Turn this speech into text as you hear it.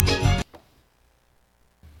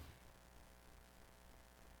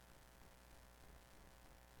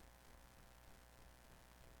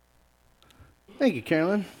Thank you,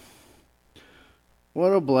 Carolyn. What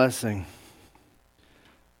a blessing.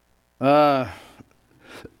 This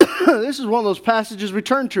is one of those passages we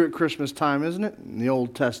turn to at Christmas time, isn't it? In the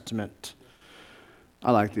Old Testament.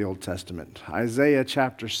 I like the Old Testament. Isaiah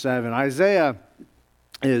chapter 7. Isaiah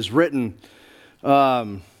is written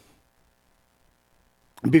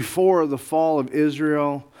before the fall of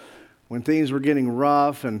Israel, when things were getting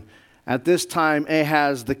rough. And at this time,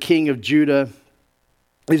 Ahaz, the king of Judah,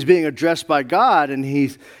 is being addressed by God, and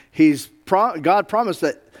God promised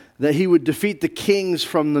that he would defeat the kings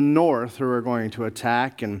from the north who are going to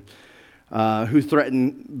attack and who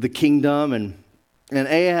threaten the kingdom. And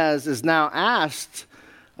Ahaz is now asked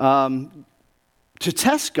to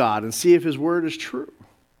test God and see if his word is true.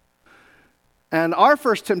 And our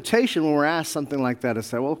first temptation when we're asked something like that is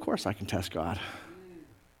say, well, of course I can test God.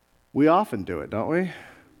 We often do it, don't we?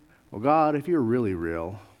 Well, God, if you're really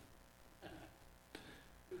real.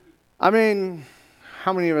 I mean,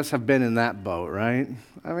 how many of us have been in that boat, right?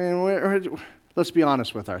 I mean, let's be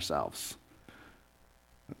honest with ourselves.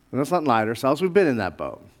 Let's not lie to ourselves. We've been in that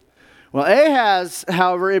boat. Well, Ahaz,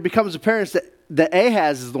 however, it becomes apparent that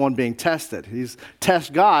Ahaz is the one being tested. He's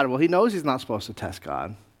test God. Well, he knows he's not supposed to test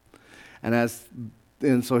God. And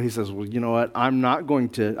so he says, well, you know what? I'm going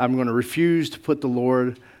to refuse to put the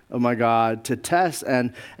Lord of my God to test.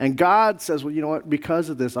 And God says, well, you know what? Because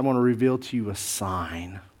of this, I'm going to reveal to you a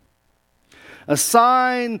sign. A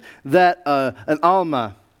sign that an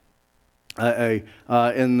Alma, in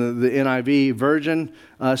the NIV version,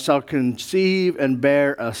 shall conceive and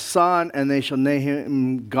bear a son, and they shall name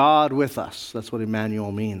him God with us. That's what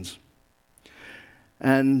Immanuel means.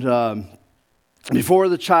 And before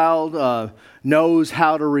the child knows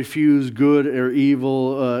how to refuse good or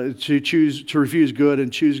evil, to refuse good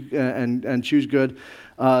and choose good,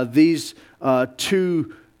 these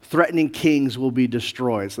two threatening kings will be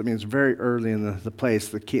destroyed. So that means very early in the place,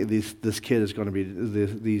 these kings are going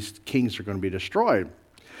to be destroyed.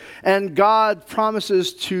 And God's promise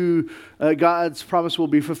will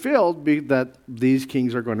be fulfilled that these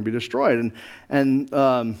kings are going to be destroyed. And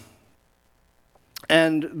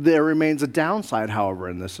there remains a downside, however,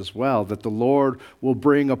 in this as well, that the Lord will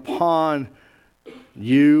bring upon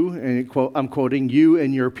you, and I'm quoting, you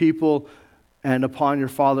and your people, and upon your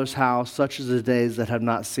father's house, such as the days that have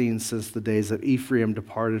not seen since the days that Ephraim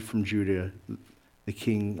departed from Judah, the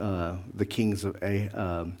kings of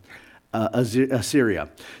Assyria.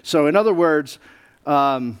 So in other words,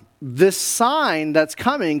 this sign that's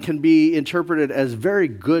coming can be interpreted as very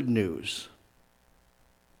good news.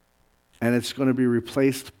 And it's going to be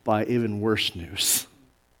replaced by even worse news.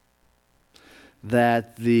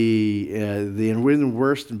 That the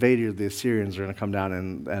worst invader of the Assyrians are going to come down.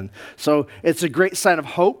 And so it's a great sign of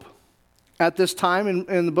hope at this time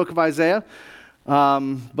in the book of Isaiah.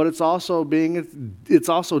 But it's also during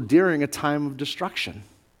a time of destruction.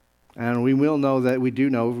 And we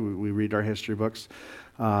read our history books,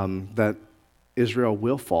 that Israel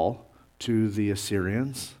will fall to the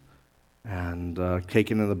Assyrians and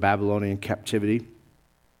taken into the Babylonian captivity.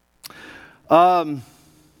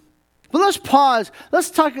 But let's pause. Let's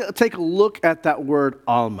take a look at that word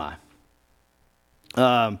Alma.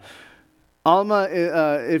 Alma,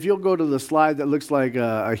 if you'll go to the slide that looks like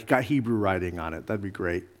I got Hebrew writing on it, that'd be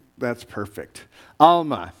great. That's perfect.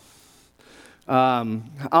 Alma.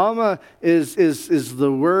 Alma is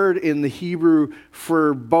the word in the Hebrew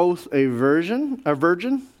for both a virgin,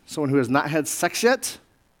 someone who has not had sex yet,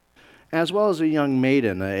 as well as a young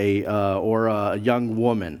maiden, or a young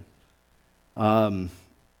woman.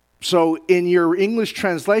 So in your English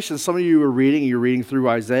translation, some of you you're reading through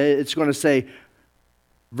Isaiah, it's going to say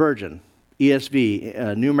virgin,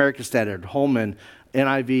 ESV, New American Standard, Holman,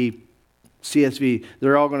 NIV, CSV.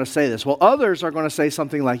 They're all going to say this. Well, others are going to say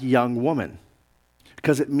something like young woman,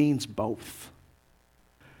 because it means both.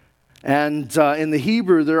 And in the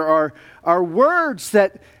Hebrew, there are words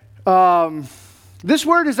that... this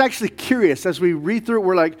word is actually curious. As we read through it,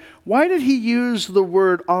 we're like, why did he use the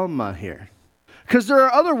word Alma here? Because there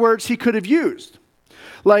are other words he could have used.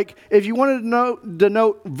 Like, if you wanted to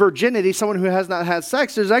denote virginity, someone who has not had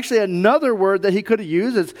sex, there's actually another word that he could have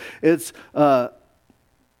used. It's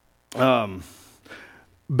betulum,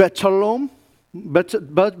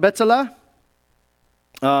 betula,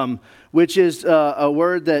 which is a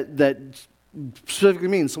word that specifically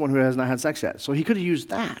means someone who has not had sex yet. So he could have used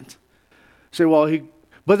that. Say,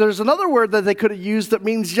 but there's another word that they could have used that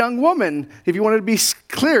means young woman. If you wanted to be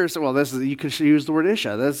clear, so you could use the word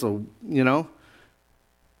Isha.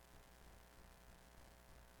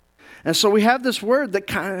 And so we have this word that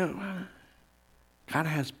kind of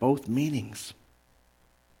has both meanings.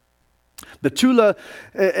 Betula,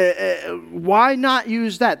 why not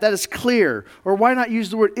use that? That is clear. Or why not use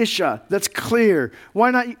the word Isha? That's clear.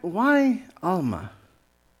 Why Alma?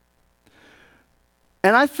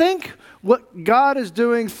 And I think what God is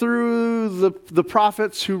doing through the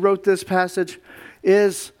prophets who wrote this passage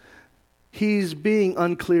is he's being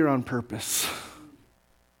unclear on purpose.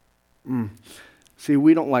 See,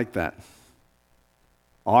 we don't like that.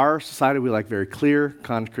 Our society, we like very clear,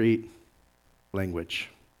 concrete language.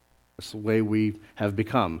 That's the way we have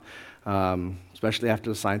become, especially after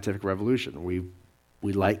the scientific revolution. We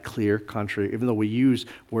like clear, concrete, even though we use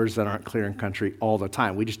words that aren't clear and concrete all the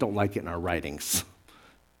time. We just don't like it in our writings.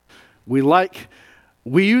 We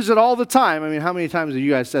use it all the time. I mean, how many times have you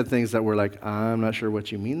guys said things that we're like, I'm not sure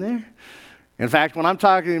what you mean there? In fact, when I'm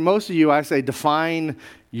talking to most of you, I say define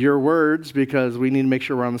your words because we need to make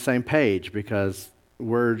sure we're on the same page because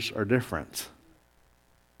words are different.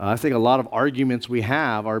 I think a lot of arguments we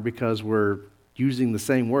have are because we're using the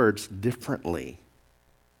same words differently.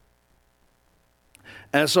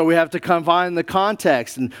 And so we have to find the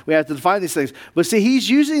context and we have to define these things. But see, he's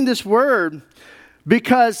using this word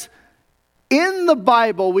because in the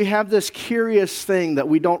Bible we have this curious thing that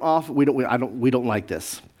we don't like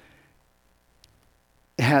this.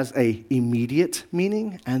 It has a immediate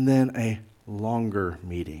meaning and then a longer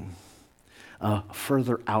meaning, a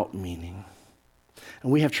further out meaning.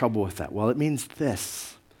 And we have trouble with that. Well, it means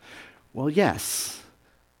this. Well, yes.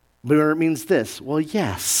 But it means this. Well,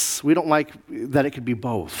 yes. We don't like that it could be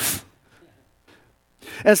both.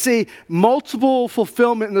 And see, multiple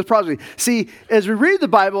fulfillment in this prophecy. See, as we read the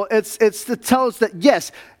Bible, it's to tell us that,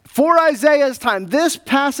 yes, for Isaiah's time, this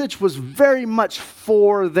passage was very much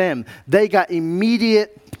for them. They got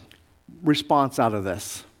immediate response out of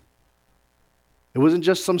this. It wasn't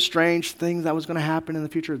just some strange thing that was going to happen in the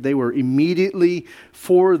future. They were immediately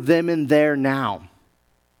for them and there now.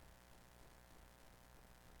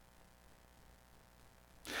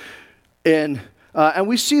 And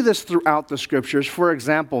we see this throughout the scriptures. For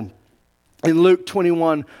example, in Luke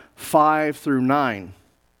 21, 5 through 9,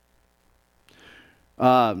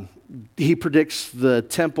 he predicts the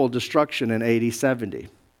temple destruction in AD 70.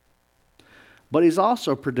 But he's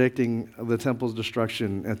also predicting the temple's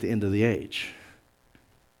destruction at the end of the age.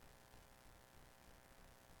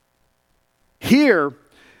 Here,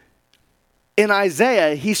 in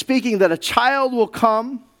Isaiah, he's speaking that a child will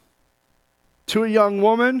come to a young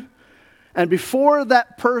woman, and before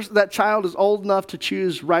that child is old enough to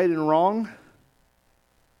choose right and wrong,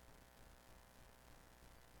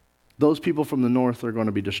 those people from the north are going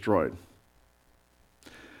to be destroyed.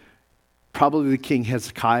 Probably the king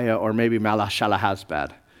Hezekiah or maybe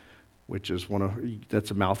Shalahazbad, which is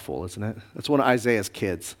that's a mouthful, isn't it? That's one of Isaiah's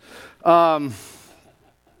kids.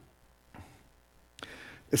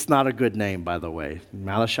 It's not a good name, by the way.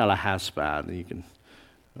 Shalahazbad. You can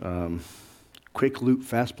quick loot,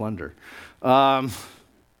 fast plunder. And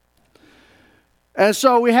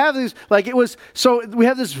so we have these, we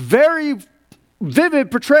have this very vivid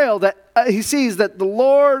portrayal that he sees that the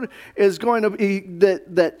Lord is going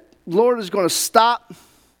to Lord is going to stop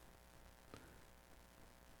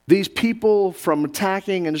these people from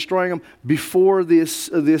attacking and destroying them before the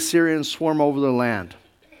Assyrians swarm over the land.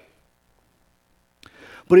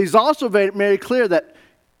 But he's also very clear that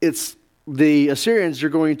it's the Assyrians are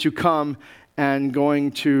going to come and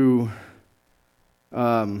going to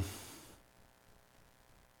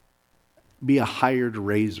be a hired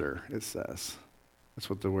razor, it says. That's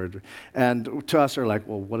what the word. And to us, are like,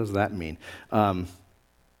 well, what does that mean?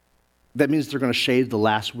 That means they're going to shave the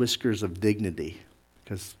last whiskers of dignity,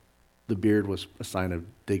 because the beard was a sign of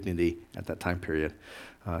dignity at that time period.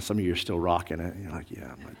 Some of you are still rocking it. And you're like,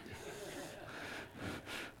 yeah.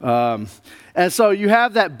 And so you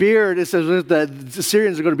have that beard. It says that the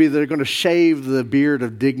Assyrians are going to shave the beard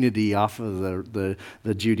of dignity off of the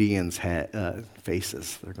Judeans'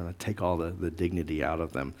 faces. They're going to take all the dignity out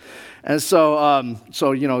of them. And so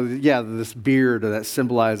this beard that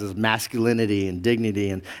symbolizes masculinity and dignity,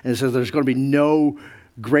 and it says there's going to be no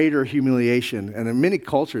greater humiliation. And in many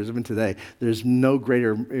cultures, even today, there's no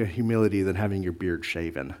greater humility than having your beard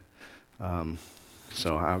shaven.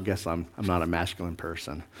 So I guess I'm not a masculine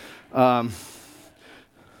person. But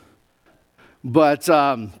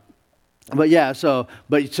to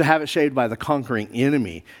have it shaved by the conquering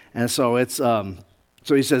enemy. And so it's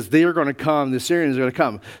so he says they are going to come, the Assyrians are going to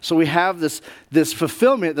come. So we have this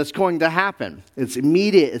fulfillment that's going to happen. It's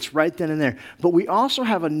immediate, it's right then and there. But we also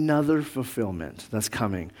have another fulfillment that's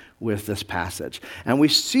coming with this passage. And we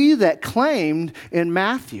see that claimed in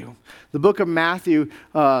Matthew. The book of Matthew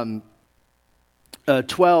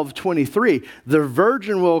 12:23, the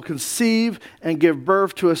virgin will conceive and give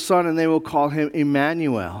birth to a son, and they will call him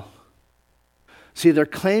Immanuel. See, they're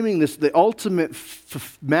claiming this, the ultimate,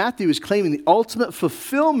 Matthew is claiming the ultimate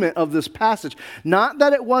fulfillment of this passage. Not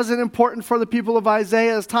that it wasn't important for the people of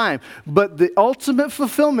Isaiah's time, but the ultimate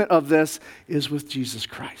fulfillment of this is with Jesus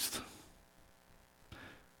Christ.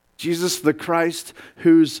 Jesus the Christ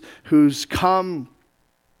who's come,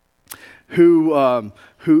 who's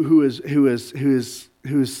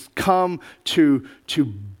come to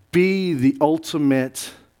be the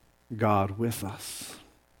ultimate God with us.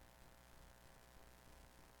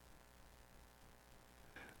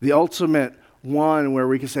 The ultimate one where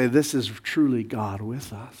we can say this is truly God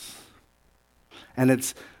with us. And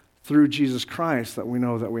it's through Jesus Christ that we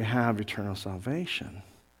know that we have eternal salvation.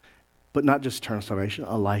 But not just eternal salvation,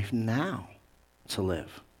 a life now to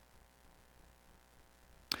live.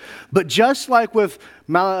 But just like with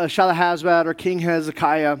Shalahazbad or King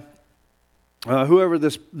Hezekiah, whoever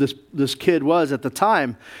this kid was at the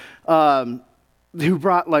time, who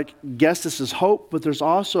brought, yes, this is hope, but there's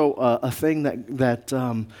also a thing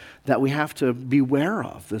that we have to beware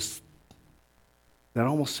of. This that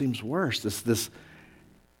almost seems worse. This,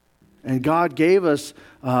 and God gave us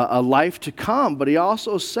a life to come, but He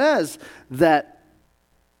also says that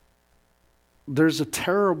there's a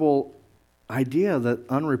terrible idea that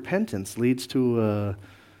unrepentance leads to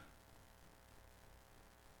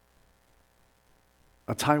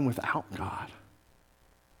a time without God.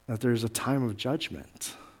 That there's a time of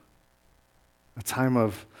judgment, a time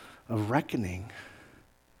of reckoning.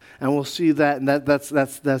 And we'll see that, and that's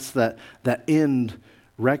that end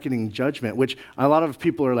reckoning judgment, which a lot of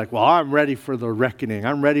people are like, well, I'm ready for the reckoning.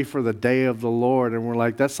 I'm ready for the day of the Lord. And we're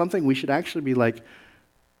like, that's something we should actually be like,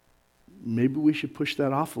 maybe we should push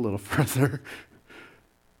that off a little further.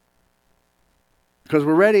 Because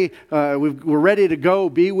we're ready to go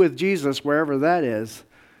be with Jesus wherever that is.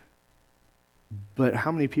 But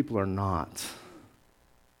how many people are not?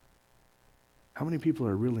 How many people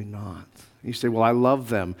are really not? You say, well, I love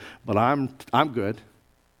them, but I'm good.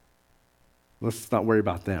 Let's not worry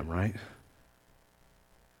about them, right?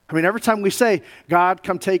 I mean, every time we say, God,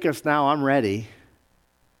 come take us now, I'm ready,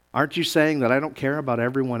 aren't you saying that I don't care about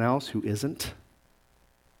everyone else who isn't?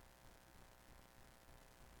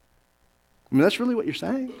 I mean, that's really what you're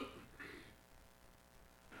saying.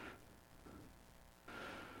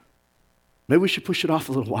 Maybe we should push it off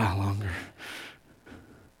a little while longer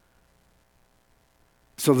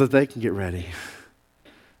so that they can get ready.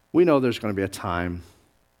 We know there's going to be a time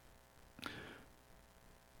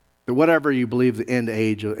that whatever you believe the end of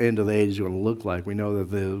the age is going to look like, we know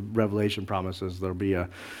that the Revelation promises there'll be a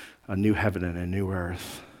new heaven and a new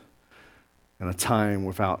earth and a time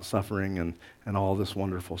without suffering and all this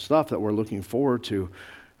wonderful stuff that we're looking forward to.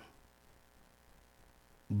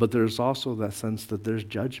 But there's also that sense that there's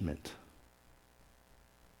judgment.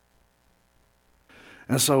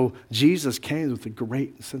 And so Jesus came with a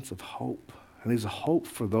great sense of hope. And He's a hope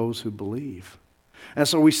for those who believe. And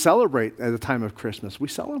so we celebrate at the time of Christmas. We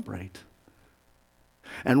celebrate.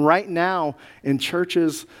 And right now in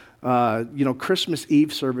churches, Christmas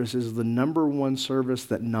Eve service is the number one service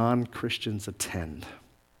that non-Christians attend.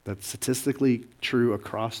 That's statistically true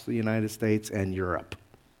across the United States and Europe.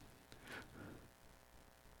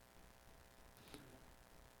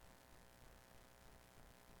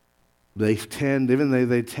 They tend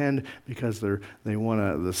because they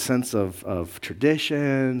want the sense of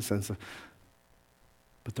tradition,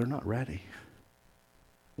 but they're not ready.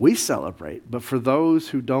 We celebrate, but for those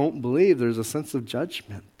who don't believe, there's a sense of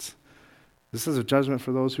judgment. This is a judgment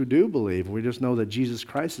for those who do believe. We just know that Jesus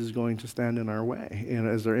Christ is going to stand in our way and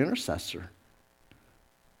as their intercessor.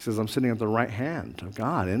 He says, I'm sitting at the right hand of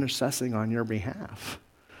God, intercessing on your behalf.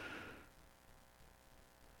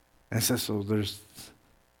 And so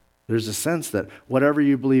there's a sense that whatever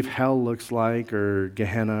you believe hell looks like, or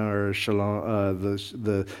Gehenna, or Shalom,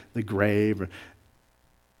 the grave,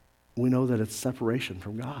 we know that it's separation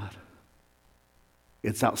from God.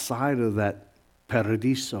 It's outside of that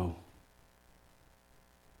paradiso,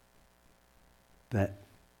 that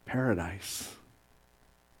paradise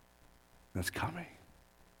that's coming.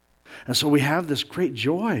 And so we have this great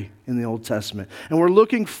joy in the Old Testament, and we're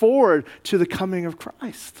looking forward to the coming of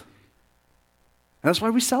Christ. And that's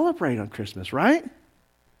why we celebrate on Christmas, right?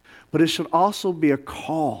 But it should also be a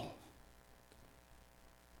call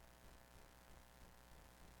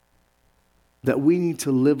that we need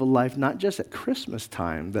to live a life not just at Christmas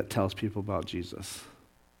time that tells people about Jesus,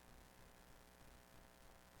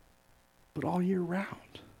 but all year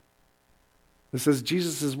round. It says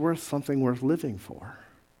Jesus is something worth living for.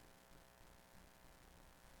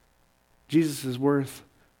 Jesus is worth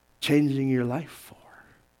changing your life for.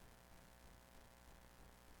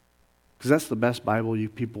 Because that's the best Bible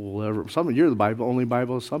people will ever, you're the Bible, only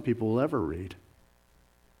Bible some people will ever read.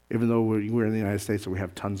 Even though we're in the United States and we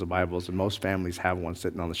have tons of Bibles, and most families have one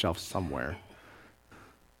sitting on the shelf somewhere.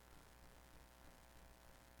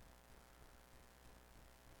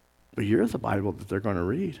 But you're the Bible that they're going to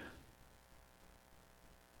read.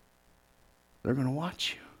 They're going to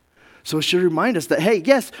watch you. So it should remind us that, hey,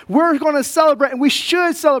 yes, we're going to celebrate, and we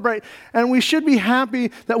should celebrate, and we should be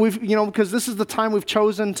happy that we've, because this is the time we've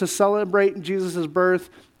chosen to celebrate Jesus' birth.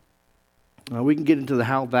 We can get into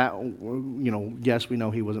how that, yes, we know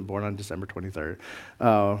he wasn't born on December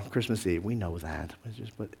 23rd, Christmas Eve. We know that.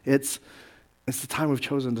 But it's the time we've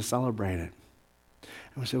chosen to celebrate it.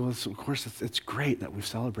 And we say, well, of course, it's great that we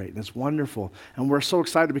celebrate, and it's wonderful. And we're so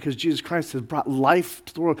excited because Jesus Christ has brought life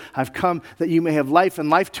to the world. I've come that you may have life, and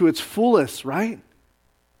life to its fullest, right?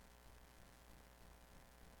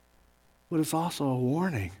 But it's also a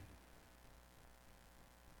warning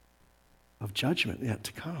of judgment yet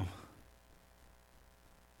to come.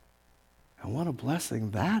 And what a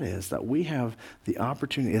blessing that is, that we have the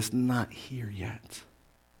opportunity. It's not here yet.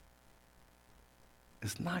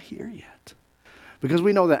 It's not here yet. Because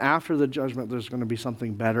we know that after the judgment, there's going to be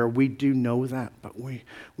something better. We do know that. But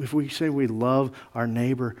if we say we love our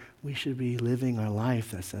neighbor, we should be living a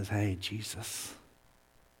life that says, hey, Jesus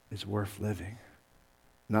is worth living.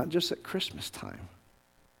 Not just at Christmas time,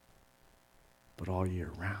 but all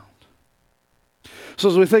year round. So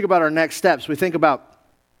as we think about our next steps, we think about,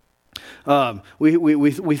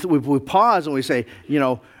 we pause and we say,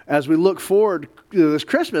 as we look forward to this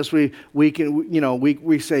Christmas, we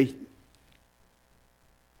say,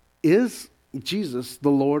 is Jesus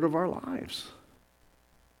the Lord of our lives?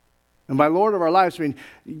 And by Lord of our lives, I mean,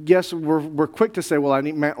 yes, we're quick to say, well,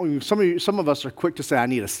 some of us are quick to say, I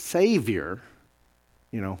need a Savior.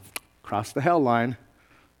 Cross the hell line.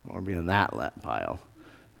 I don't want to be in that pile.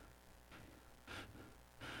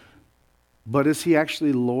 But is he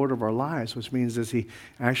actually Lord of our lives? Which means, is he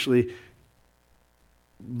actually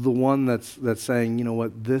the one that's saying, you know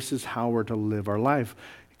what, this is how we're to live our life?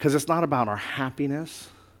 Because it's not about our happiness.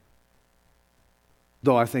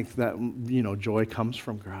 Though I think that, joy comes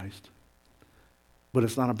from Christ. But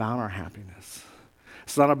it's not about our happiness.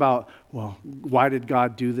 It's not about, well, why did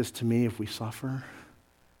God do this to me if we suffer?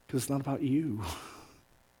 Because it's not about you.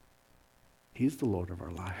 He's the Lord of our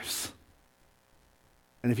lives.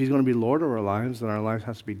 And if he's going to be Lord of our lives, then our life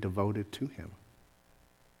has to be devoted to him.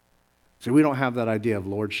 So we don't have that idea of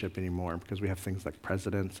lordship anymore because we have things like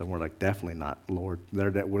presidents, and we're like, definitely not Lord. They're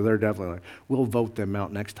definitely like, we'll vote them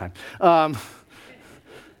out next time.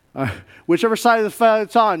 Whichever side of the fence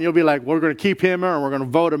it's on, you'll be like, we're going to keep him or we're going to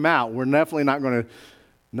vote him out. We're definitely not going to,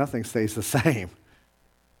 nothing stays the same.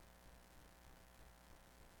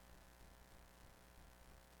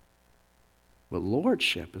 But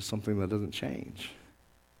lordship is something that doesn't change.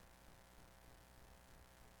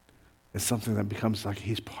 It's something that becomes like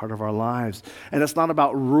he's part of our lives. And it's not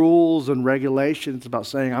about rules and regulations. It's about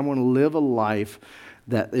saying, I'm going to live a life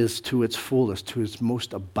that is to its fullest, to its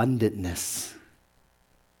most abundantness.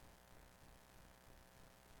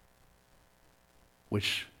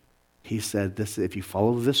 Which he said, this, if you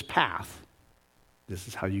follow this path, this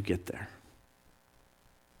is how you get there.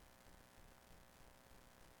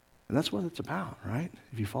 And that's what it's about, right?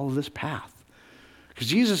 If you follow this path. Because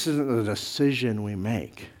Jesus isn't a decision we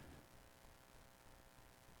make.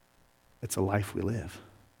 It's a life we live.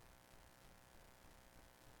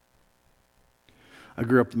 I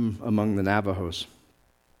grew up among the Navajos.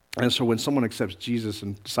 And so when someone accepts Jesus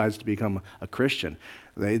and decides to become a Christian,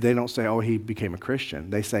 they don't say, oh, he became a Christian.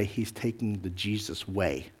 They say he's taking the Jesus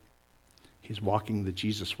way. He's walking the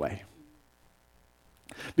Jesus way.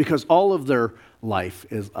 Because all of their life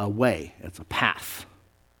is a way. It's a path.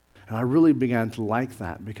 And I really began to like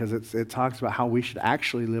that because it talks about how we should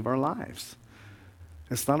actually live our lives.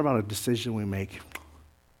 It's not about a decision we make.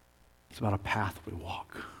 It's about a path we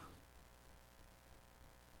walk.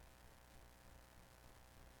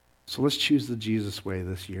 So let's choose the Jesus way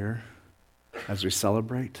this year as we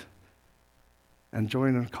celebrate and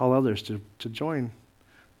join and call others to join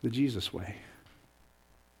the Jesus way,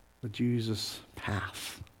 the Jesus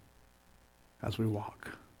path as we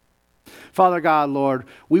walk. Father God, Lord,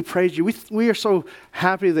 we praise you. We are so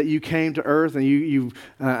happy that you came to earth and you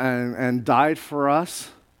died for us.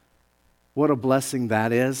 What a blessing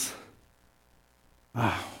that is.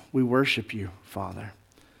 We worship you, Father.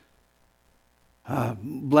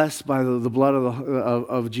 Blessed by the blood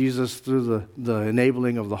of Jesus through the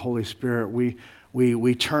enabling of the Holy Spirit,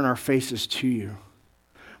 we turn our faces to you.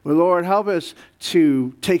 But Lord, help us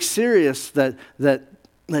to take serious that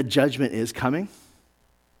judgment is coming.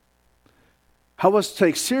 Help us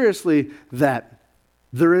take seriously that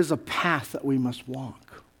there is a path that we must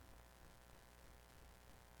walk.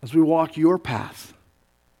 As we walk your path,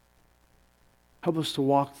 help us to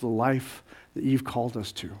walk the life that you've called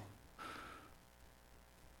us to.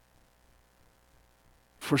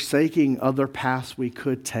 Forsaking other paths we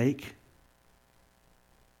could take.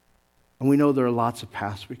 And we know there are lots of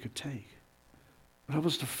paths we could take. But help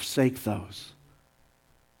us to forsake those.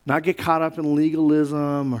 Not get caught up in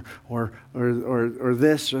legalism or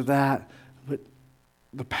this or that, but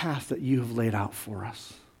the path that you have laid out for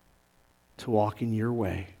us to walk in your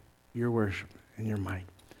way, your worship, and your might.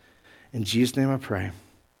 In Jesus' name I pray.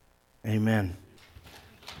 Amen.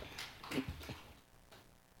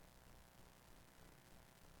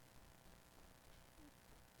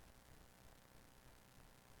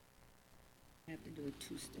 I have to do a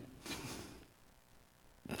two-step.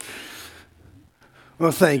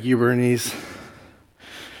 Well, thank you, Bernice.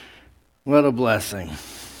 What a blessing.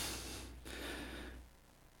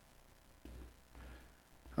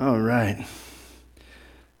 All right.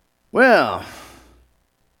 Well,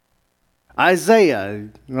 Isaiah,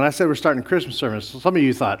 when I said we're starting a Christmas service, some of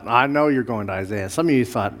you thought, I know you're going to Isaiah. Some of you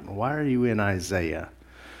thought, why are you in Isaiah?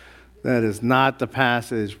 That is not the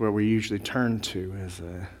passage where we usually turn to.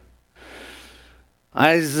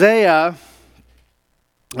 Isaiah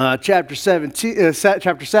chapter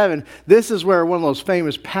 7, this is where one of those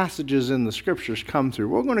famous passages in the scriptures come through.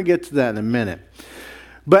 We're going to get to that in a minute.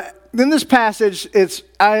 But in this passage, it's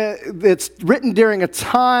written during a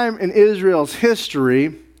time in Israel's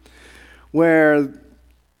history where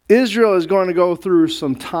Israel is going to go through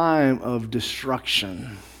some time of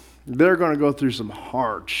destruction. They're going to go through some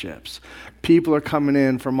hardships. People are coming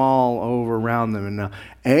in from all over around them. And now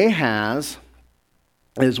Ahaz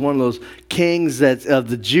is one of those kings that of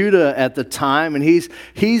the Judah at the time, and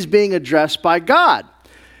he's being addressed by God.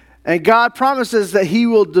 And God promises that he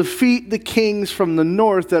will defeat the kings from the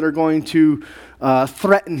north that are going to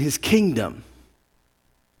threaten his kingdom.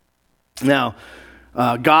 Now,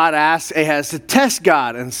 God asks Ahaz to test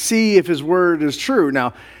God and see if his word is true.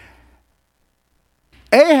 Now,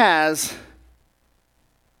 Ahaz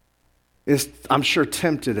is, I'm sure,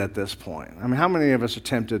 tempted at this point. I mean, how many of us are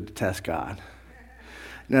tempted to test God?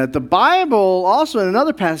 Now, the Bible also in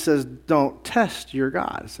another passage says, don't test your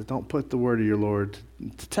God. It says, don't put the word of your Lord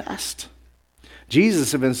to test.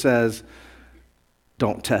 Jesus even says,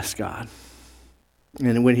 don't test God.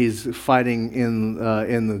 And when he's fighting in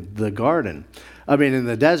the garden, in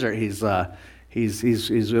the desert, he's wandering.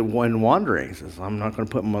 He says, I'm not going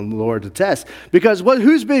to put my Lord to test. Because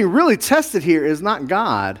who's being really tested here is not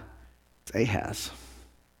God, it's Ahaz.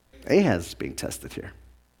 Ahaz is being tested here.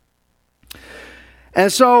 And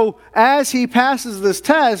so, as he passes this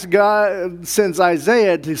test, God sends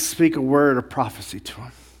Isaiah to speak a word of prophecy to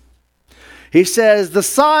him. He says, the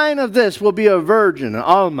sign of this will be a virgin,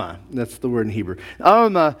 Alma, that's the word in Hebrew.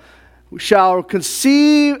 Alma shall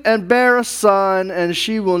conceive and bear a son, and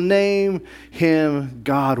she will name him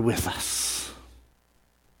God with us.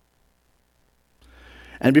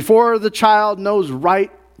 And before the child knows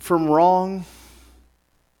right from wrong,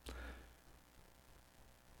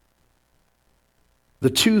 the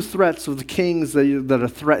two threats of the kings that are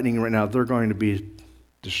threatening right now, they're going to be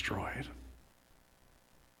destroyed.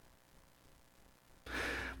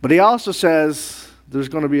 But he also says there's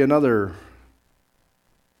going to be another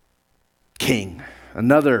king,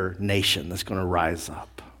 another nation that's going to rise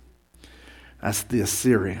up. That's the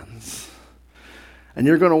Assyrians. And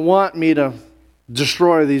you're going to want me to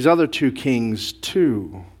destroy these other two kings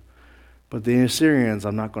too. But the Assyrians,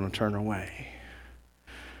 I'm not going to turn away.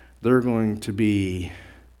 They're going to be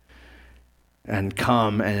and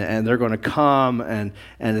come, and they're going to come, and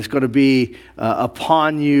it's going to be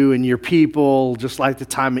upon you and your people, just like the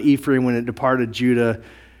time of Ephraim when it departed Judah.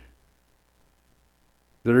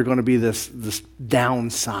 There's going to be this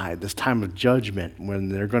downside, this time of judgment when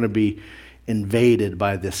they're going to be invaded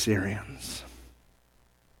by the Assyrians.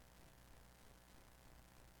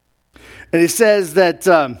 And he says that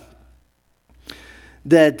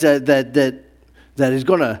he's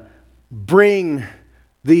going to bring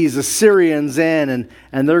these Assyrians in,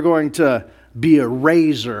 and they're going to be a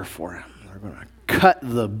razor for him. They're going to cut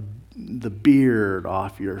the beard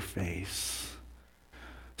off your face.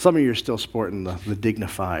 Some of you are still sporting the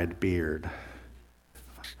dignified beard.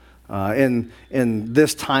 In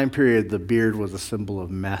this time period, the beard was a symbol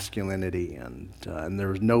of masculinity, and there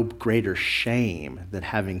was no greater shame than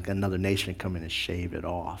having another nation come in and shave it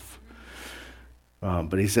off.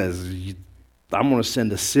 But he says, I'm going to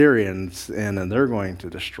send Assyrians, and then they're going to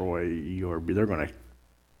destroy they're going to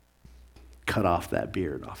cut off that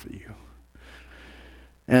beard off of you.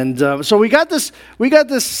 And so we got this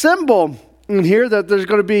symbol in here that there's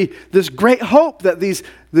going to be this great hope that these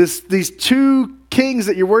two kings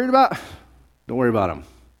that you're worried about, don't worry about them.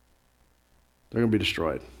 They're going to be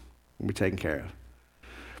destroyed. They're going to be taken care of.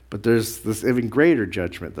 But there's this even greater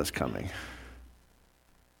judgment that's coming.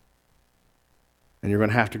 And you're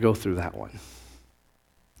going to have to go through that one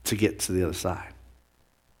to get to the other side.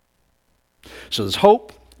 So there's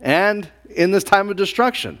hope and in this time of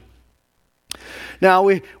destruction. Now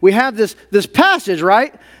we have this passage,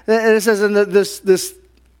 right? And it says in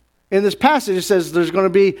this passage, it says there's going to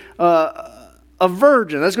be a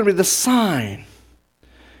virgin. That's going to be the sign.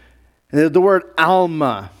 And the word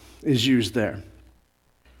Alma is used there.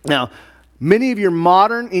 Now, many of your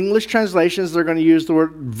modern English translations, they're going to use the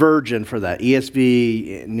word virgin for that.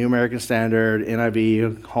 ESV, New American Standard,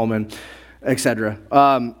 NIV, Holman, etc.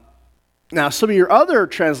 Now, some of your other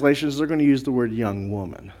translations, they're going to use the word young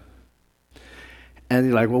woman. And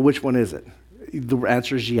you're like, well, which one is it? The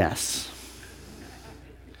answer is yes.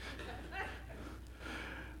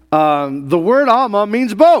 The word Alma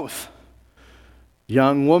means both.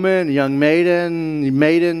 Young woman, young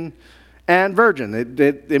maiden, and virgin.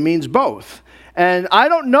 It means both. And I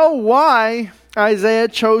don't know why Isaiah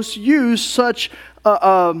chose to use such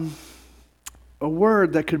a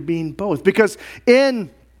word that could mean both. Because in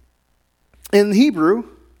Hebrew,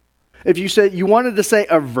 if you said you wanted to say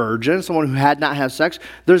a virgin, someone who had not had sex,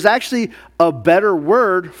 there's actually a better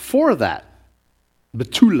word for that.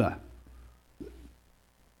 Betula.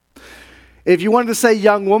 If you wanted to say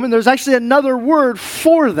young woman, there's actually another word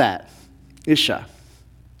for that. Isha.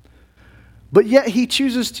 But yet he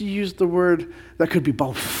chooses to use the word that could be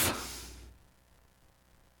both.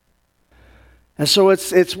 And so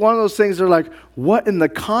it's one of those things that are like, what in the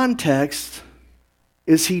context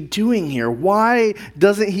is he doing here? Why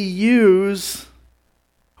doesn't he use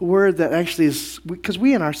a word that actually is, because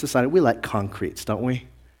we in our society, we like concretes, don't we?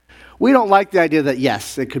 We don't like the idea that,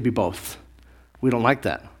 yes, it could be both. We don't like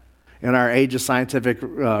that. In our age of scientific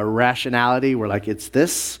rationality, we're like, it's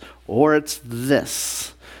this or it's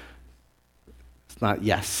this. It's not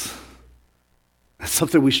yes. That's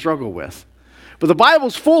something we struggle with. But the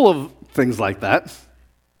Bible's full of things like that.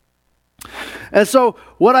 And so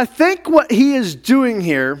what he is doing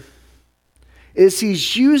here is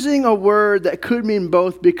he's using a word that could mean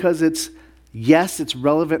both because it's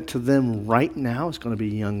relevant to them right now. It's going to be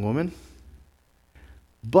a young woman.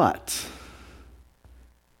 But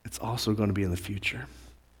it's also going to be in the future.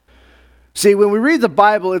 See, when we read the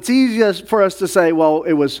Bible, it's easy for us to say, well,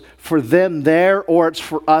 it was for them there or it's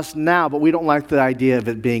for us now, but we don't like the idea of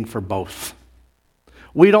it being for both.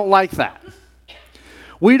 We don't like that.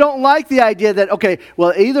 We don't like the idea that, okay, well,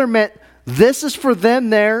 it either meant this is for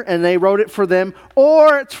them there and they wrote it for them,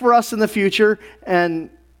 or it's for us in the future, we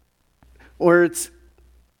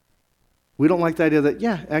don't like the idea that,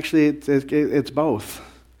 actually it's both.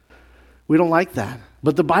 We don't like that.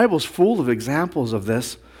 But the Bible's full of examples of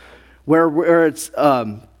this where it's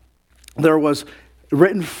there was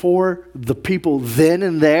written for the people then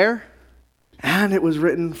and there, and it was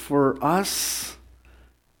written for us.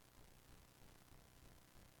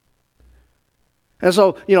 And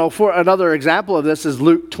so, for another example of this is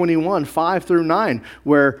Luke 21, 5 through 9,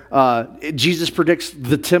 where Jesus predicts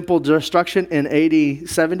the temple destruction in AD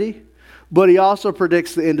 70, but he also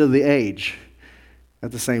predicts the end of the age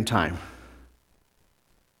at the same time.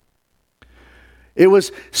 It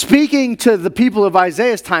was speaking to the people of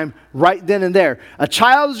Isaiah's time right then and there. A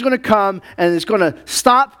child is going to come and it's going to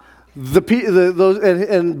stop those,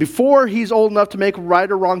 and before he's old enough to make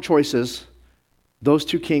right or wrong choices, those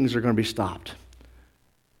two kings are going to be stopped.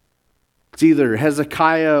 It's either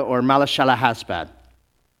Hezekiah or Malashalahashbad.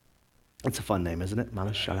 That's a fun name, isn't it?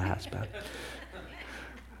 Malashalahashbad.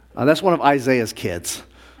 That's one of Isaiah's kids.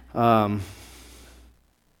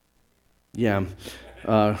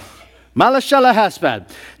 Malashalahashbad.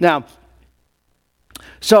 Now,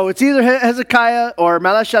 so it's either Hezekiah or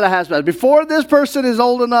Malashalahashbad. Before this person is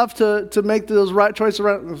old enough to make those right choices,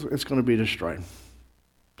 it's going to be destroyed.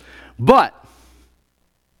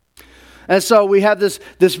 And so we have this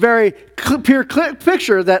very clear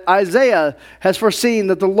picture that Isaiah has foreseen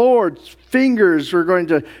that the Lord's fingers are going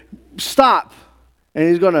to stop, and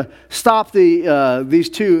he's going to stop these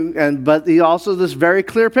two. But he also this very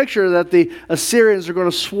clear picture that the Assyrians are going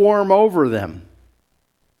to swarm over them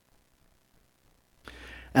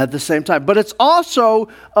at the same time. But it's also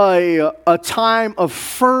a time of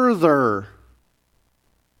further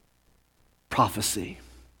prophecy.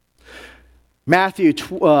 Matthew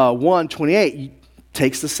 1:28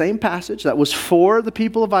 takes the same passage that was for the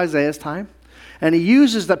people of Isaiah's time, and he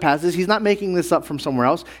uses that passage. He's not making this up from somewhere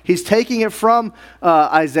else. He's taking it from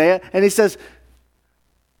Isaiah, and he says,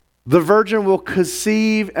 the virgin will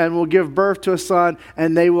conceive and will give birth to a son,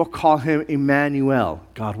 and they will call him Immanuel,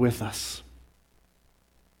 God with us.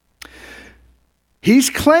 He's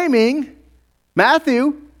claiming,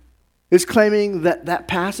 Matthew is claiming that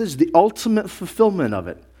passage, the ultimate fulfillment of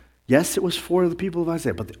it. Yes, it was for the people of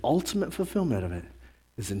Isaiah, but the ultimate fulfillment of it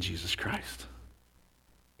is in Jesus Christ.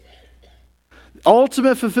 The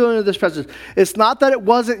ultimate fulfillment of this passage. It's not that it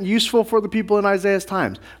wasn't useful for the people in Isaiah's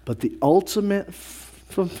times, but the ultimate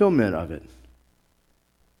fulfillment of it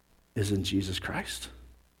is in Jesus Christ.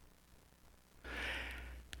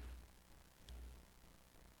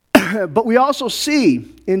 But we also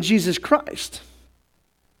see in Jesus Christ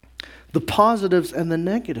the positives and the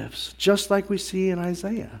negatives, just like we see in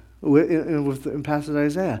Isaiah, in passage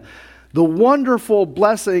Isaiah. The wonderful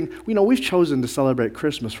blessing, we've chosen to celebrate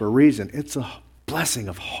Christmas for a reason. It's a blessing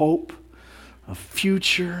of hope, of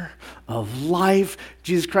future, of life.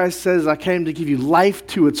 Jesus Christ says, I came to give you life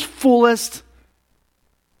to its fullest.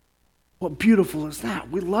 What beautiful is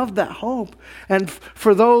that? We love that hope. And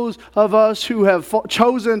for those of us who have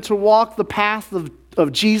chosen to walk the path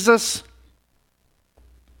of Jesus,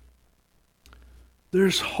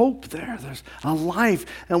 there's hope there. There's a life.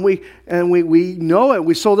 And we know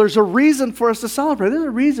it. So there's a reason for us to celebrate. There's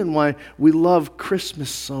a reason why we love Christmas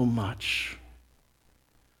so much.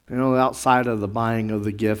 Outside of the buying of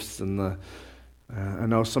the gifts and I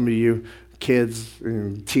know some of you kids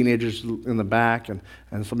and teenagers in the back and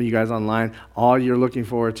some of you guys online, all you're looking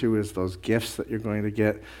forward to is those gifts that you're going to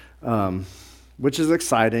get, which is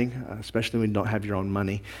exciting, especially when you don't have your own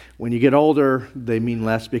money. When you get older, they mean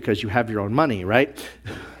less because you have your own money, right?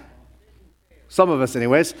 Some of us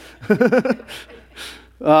anyways.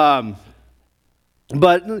 But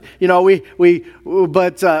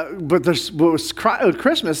there's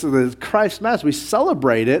Christmas, the Christ Mass, we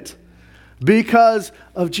celebrate it because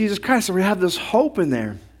of Jesus Christ, and we have this hope in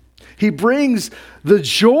there. He brings the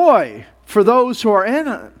joy for those who are in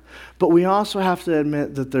it, but we also have to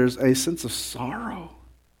admit that there's a sense of sorrow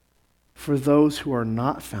for those who are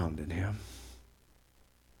not found in Him,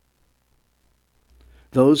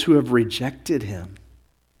 those who have rejected Him.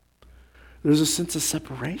 There's a sense of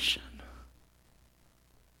separation.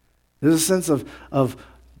 There's a sense of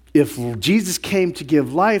if Jesus came to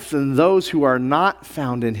give life, then those who are not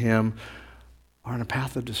found in Him are on a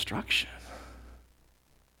path of destruction.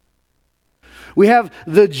 We have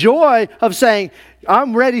the joy of saying,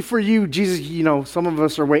 I'm ready for you, Jesus. Some of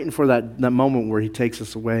us are waiting for that moment where He takes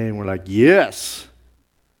us away and we're like, yes.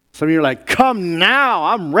 Some of you are like, come now,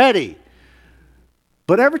 I'm ready.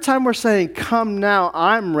 But every time we're saying, come now,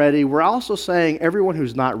 I'm ready, we're also saying, everyone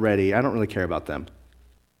who's not ready, I don't really care about them.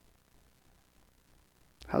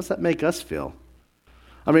 How does that make us feel?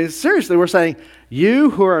 I mean, seriously, we're saying,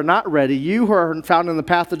 you who are not ready, you who are found in the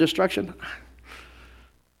path of destruction,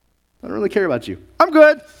 I don't really care about you. I'm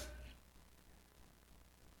good.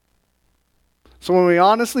 So when we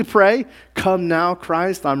honestly pray, come now,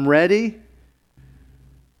 Christ, I'm ready,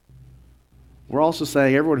 we're also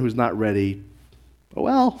saying, everyone who's not ready, oh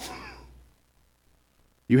well,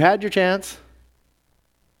 you had your chance.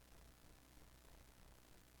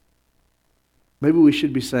 Maybe we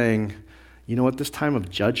should be saying, you know what, this time of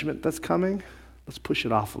judgment that's coming, let's push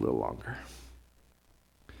it off a little longer.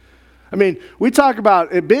 I mean, we talk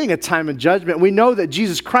about it being a time of judgment. We know that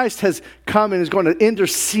Jesus Christ has come and is going to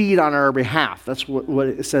intercede on our behalf. That's what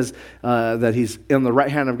it says, that He's in the right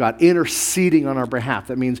hand of God, interceding on our behalf.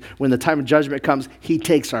 That means when the time of judgment comes, He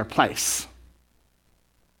takes our place.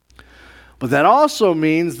 But that also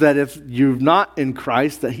means that if you're not in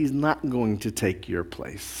Christ, that He's not going to take your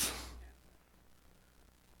place.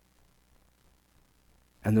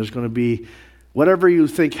 And there's going to be whatever you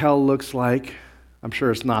think hell looks like. I'm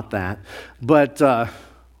sure it's not that. But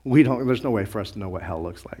there's no way for us to know what hell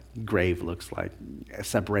looks like, grave looks like,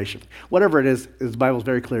 separation. Whatever it is, the Bible's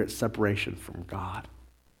very clear, it's separation from God.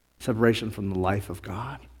 Separation from the life of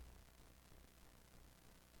God.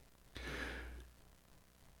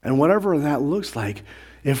 And whatever that looks like,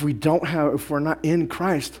 if we're not in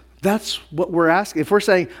Christ, that's what we're asking. If we're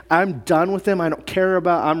saying, I'm done with Him,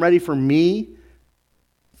 I'm ready for me,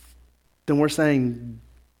 then we're saying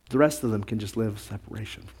the rest of them can just live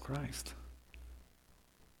separation from Christ.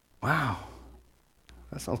 Wow.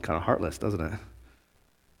 That sounds kind of heartless, doesn't it?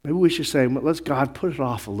 Maybe we should say, let's God put it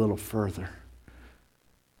off a little further.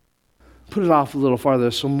 Put it off a little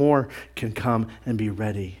farther so more can come and be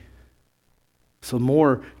ready. So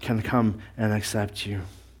more can come and accept you.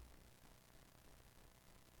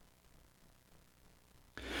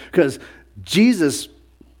 because Jesus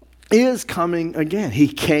is coming again. He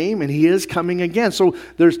came and he is coming again. So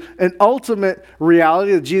there's an ultimate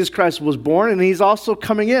reality that Jesus Christ was born and he's also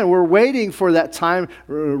coming in. We're waiting for that time,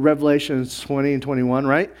 Revelation 20 and 21,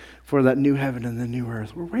 right? For that new heaven and the new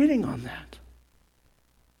earth. We're waiting on that.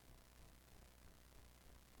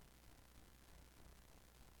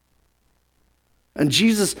 And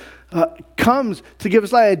Jesus comes to give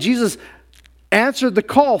us life. Jesus answered the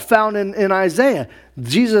call found in Isaiah.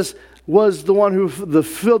 Jesus was the one who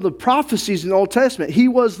fulfilled the prophecies in the Old Testament. He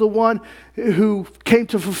was the one who came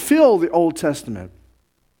to fulfill the Old Testament.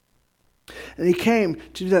 And he came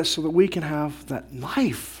to do that so that we can have that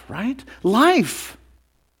life, right? Life.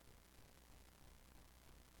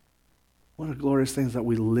 What a glorious thing is that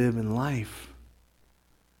we live in life.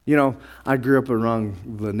 You know, I grew up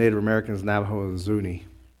around the Native Americans, Navajo and Zuni,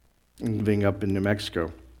 living up in New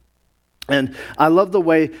Mexico. And I love the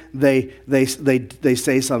way they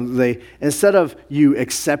say something. Instead of you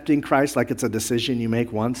accepting Christ like it's a decision you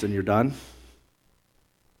make once and you're done,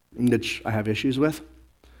 which I have issues with,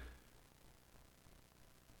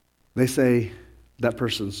 they say that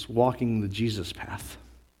person's walking the Jesus path,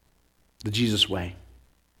 the Jesus way.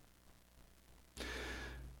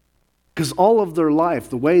 Because all of their life,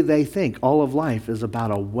 the way they think, all of life is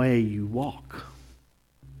about a way you walk.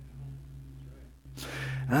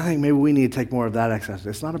 And I think maybe we need to take more of that access.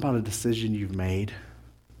 It's not about a decision you've made.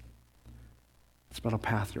 It's about a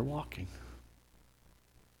path you're walking.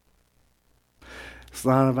 It's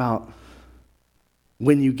not about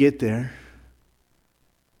when you get there.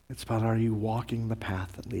 It's about, are you walking the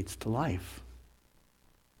path that leads to life?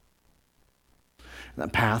 And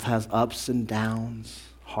that path has ups and downs,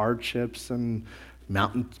 hardships and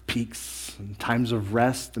mountain peaks, and times of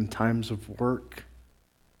rest and times of work.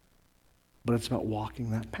 But it's about walking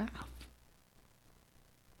that path.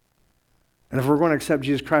 And if we're going to accept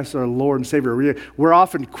Jesus Christ as our Lord and Savior, we're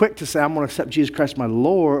often quick to say, I'm going to accept Jesus Christ my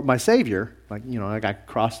Lord, my Savior. Like, you know, I got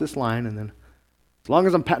to cross this line, and then as long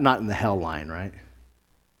as I'm not in the hell line, right?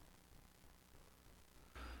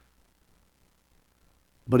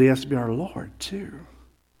 But he has to be our Lord too.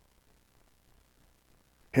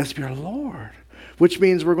 He has to be our Lord, which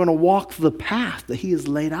means we're going to walk the path that he has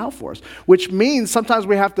laid out for us, which means sometimes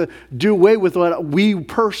we have to do away with what we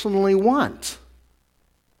personally want.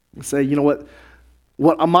 And say, you know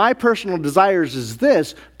what my personal desires is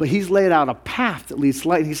this, but he's laid out a path that leads to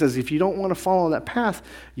light. And he says, if you don't want to follow that path,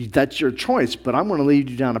 that's your choice, but I'm going to lead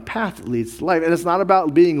you down a path that leads to life. And it's not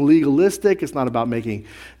about being legalistic. It's not about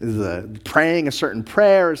praying a certain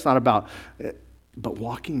prayer. It's not about, but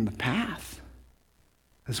walking the path.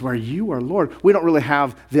 Is where you are Lord. We don't really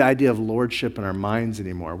have the idea of lordship in our minds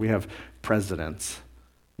anymore. We have presidents,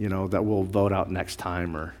 you know, that we'll vote out next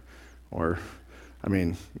time or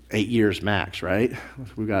 8 years max, right?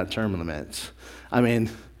 We've got term limits.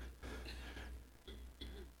 No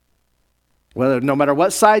matter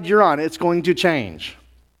what side you're on, it's going to change.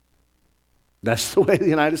 That's the way the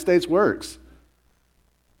United States works.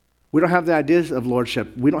 We don't have the idea of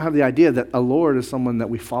lordship. We don't have the idea that a Lord is someone that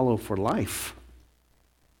we follow for life.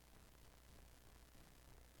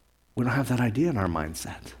 We don't have that idea in our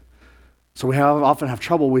mindset. So we often have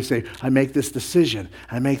trouble. We say, I make this decision,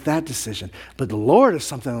 I make that decision. But the Lord is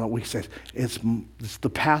something that we say, it's the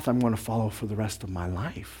path I'm going to follow for the rest of my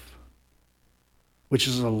life, which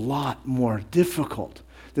is a lot more difficult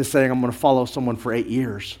than saying I'm going to follow someone for 8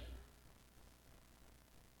 years.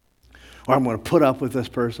 Or I'm going to put up with this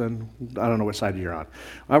person. I don't know which side you're on.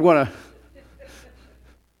 I'm going to...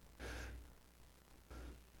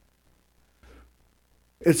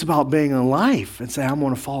 It's about being in life and say, I'm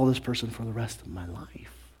going to follow this person for the rest of my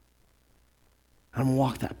life. I'm going to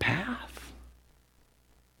walk that path.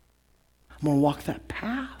 I'm going to walk that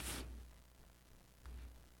path.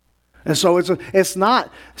 And so it's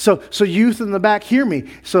not, so youth in the back, hear me.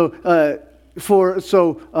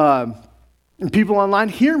 People online,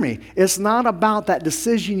 hear me. It's not about that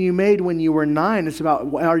decision you made when you were 9. It's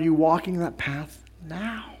about, are you walking that path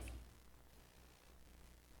now?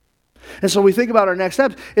 And so we think about our next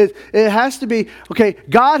steps. It has to be, okay,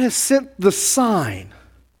 God has sent the sign.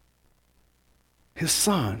 His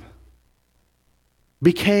Son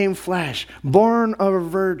became flesh, born of a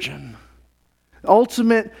virgin.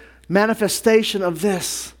 Ultimate manifestation of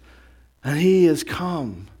this. And he has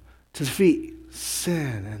come to defeat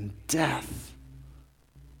sin and death.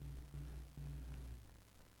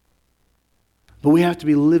 But we have to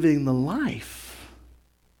be living the life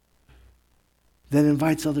that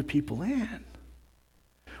invites other people in.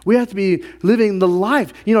 We have to be living the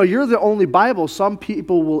life. You know, you're the only Bible some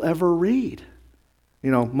people will ever read.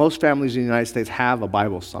 You know, most families in the United States have a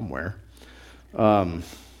Bible somewhere.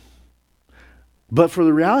 But for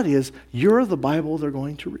the reality is, you're the Bible they're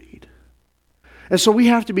going to read. And so we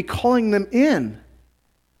have to be calling them in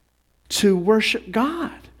to worship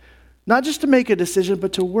God. Not just to make a decision,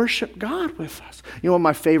 but to worship God with us. You know, one of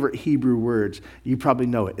my favorite Hebrew words, you probably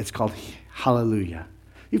know it. It's called hallelujah.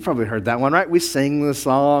 You've probably heard that one, right? We sing the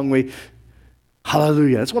song,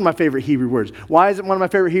 hallelujah. It's one of my favorite Hebrew words. Why is it one of my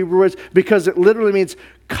favorite Hebrew words? Because it literally means,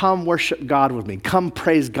 come worship God with me. Come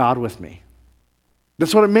praise God with me.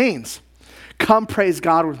 That's what it means. Come praise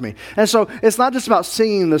God with me. And so it's not just about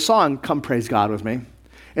singing the song, come praise God with me.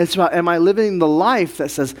 It's about, am I living the life that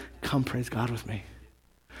says, come praise God with me.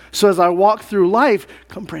 So as I walk through life,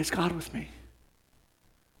 come praise God with me.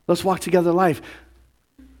 Let's walk together life.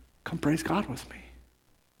 Come praise God with me.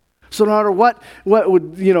 So no matter what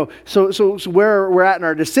would, so where we're at in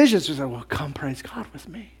our decisions, we say, well, come praise God with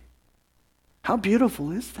me. How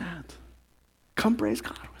beautiful is that? Come praise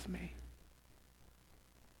God with me.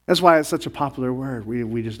 That's why it's such a popular word.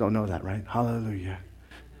 We just don't know that, right? Hallelujah.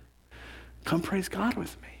 Come praise God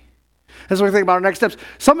with me. As we think about our next steps,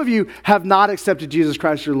 some of you have not accepted Jesus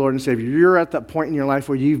Christ as your Lord and Savior. You're at that point in your life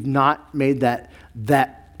where you've not made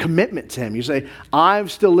that commitment to Him. You say, I'm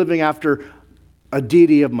still living after a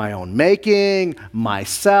deity of my own making,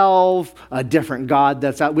 myself, a different God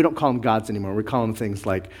that's out. We don't call them gods anymore. We call them things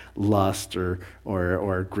like lust or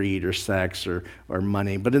greed or sex or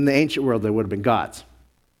money. But in the ancient world, they would have been gods.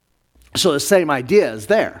 So the same idea is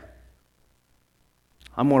there.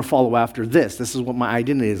 I'm going to follow after this. This is what my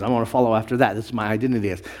identity is. I'm going to follow after that. This is my identity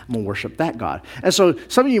is. I'm going to worship that God. And so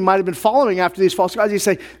some of you might have been following after these false gods. You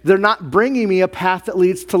say, they're not bringing me a path that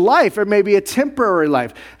leads to life, or maybe a temporary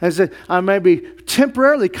life. And so I may be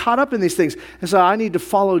temporarily caught up in these things. And so I need to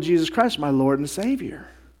follow Jesus Christ, my Lord and Savior.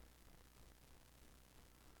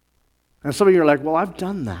 And some of you are like, well, I've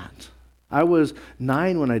done that. I was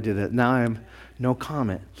 9 when I did it. Now I'm no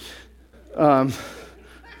comment.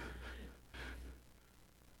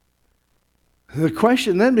 The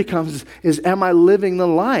question then becomes, am I living the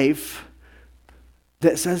life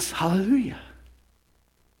that says hallelujah?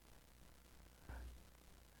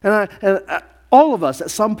 And all of us, at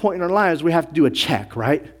some point in our lives, we have to do a check,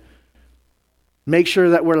 right? Make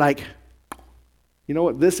sure that we're like, you know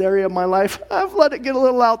what, this area of my life, I've let it get a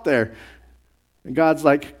little out there. And God's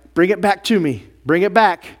like, bring it back to me. Bring it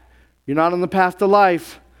back. You're not on the path to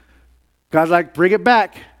life. God's like, bring it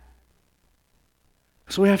back.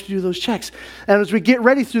 So we have to do those checks. And as we get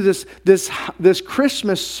ready through this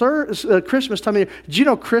Christmas time of year, do you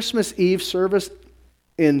know Christmas Eve service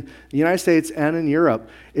in the United States and in Europe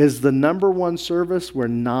is the number one service where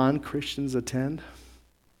non-Christians attend?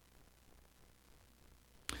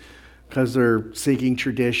 Because they're seeking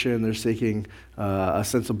tradition, they're seeking a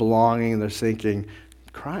sense of belonging, they're seeking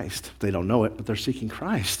Christ. They don't know it, but they're seeking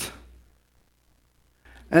Christ.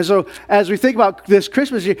 And so as we think about this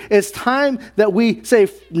Christmas year, it's time that we say,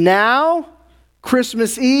 now,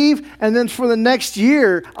 Christmas Eve, and then for the next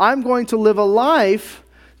year, I'm going to live a life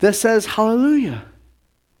that says hallelujah.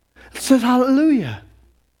 It says hallelujah.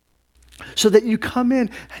 So that you come in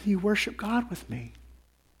and you worship God with me.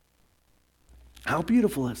 How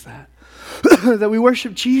beautiful is that? That we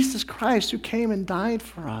worship Jesus Christ who came and died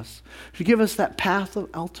for us to give us that path of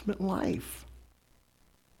ultimate life.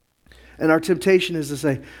 And our temptation is to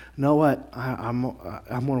say, you know what, I'm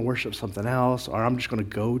going to worship something else, or I'm just going to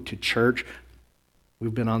go to church.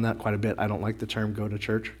 We've been on that quite a bit. I don't like the term go to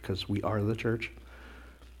church because we are the church.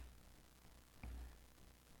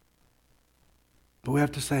 But we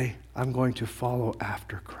have to say, I'm going to follow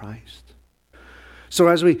after Christ. So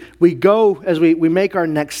as we go, as we make our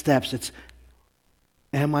next steps, it's,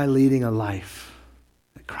 am I leading a life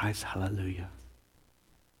that cries hallelujah?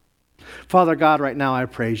 Father God, right now I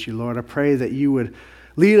praise you, Lord. I pray that you would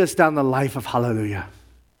lead us down the life of hallelujah.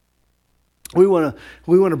 We want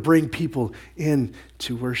to bring people in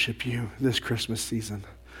to worship you this Christmas season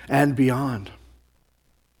and beyond.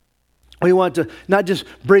 We want to not just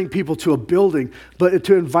bring people to a building, but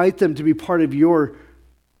to invite them to be part of your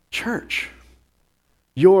church,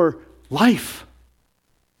 your life,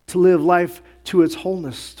 to live life to its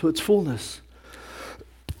wholeness, to its fullness.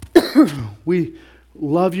 We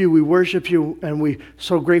love you, we worship you, and we're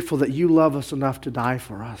so grateful that you love us enough to die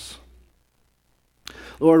for us.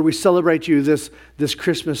 Lord, we celebrate you this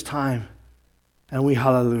Christmas time, and we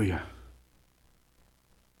hallelujah.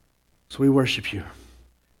 So we worship you.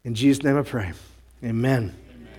 In Jesus' name I pray. Amen.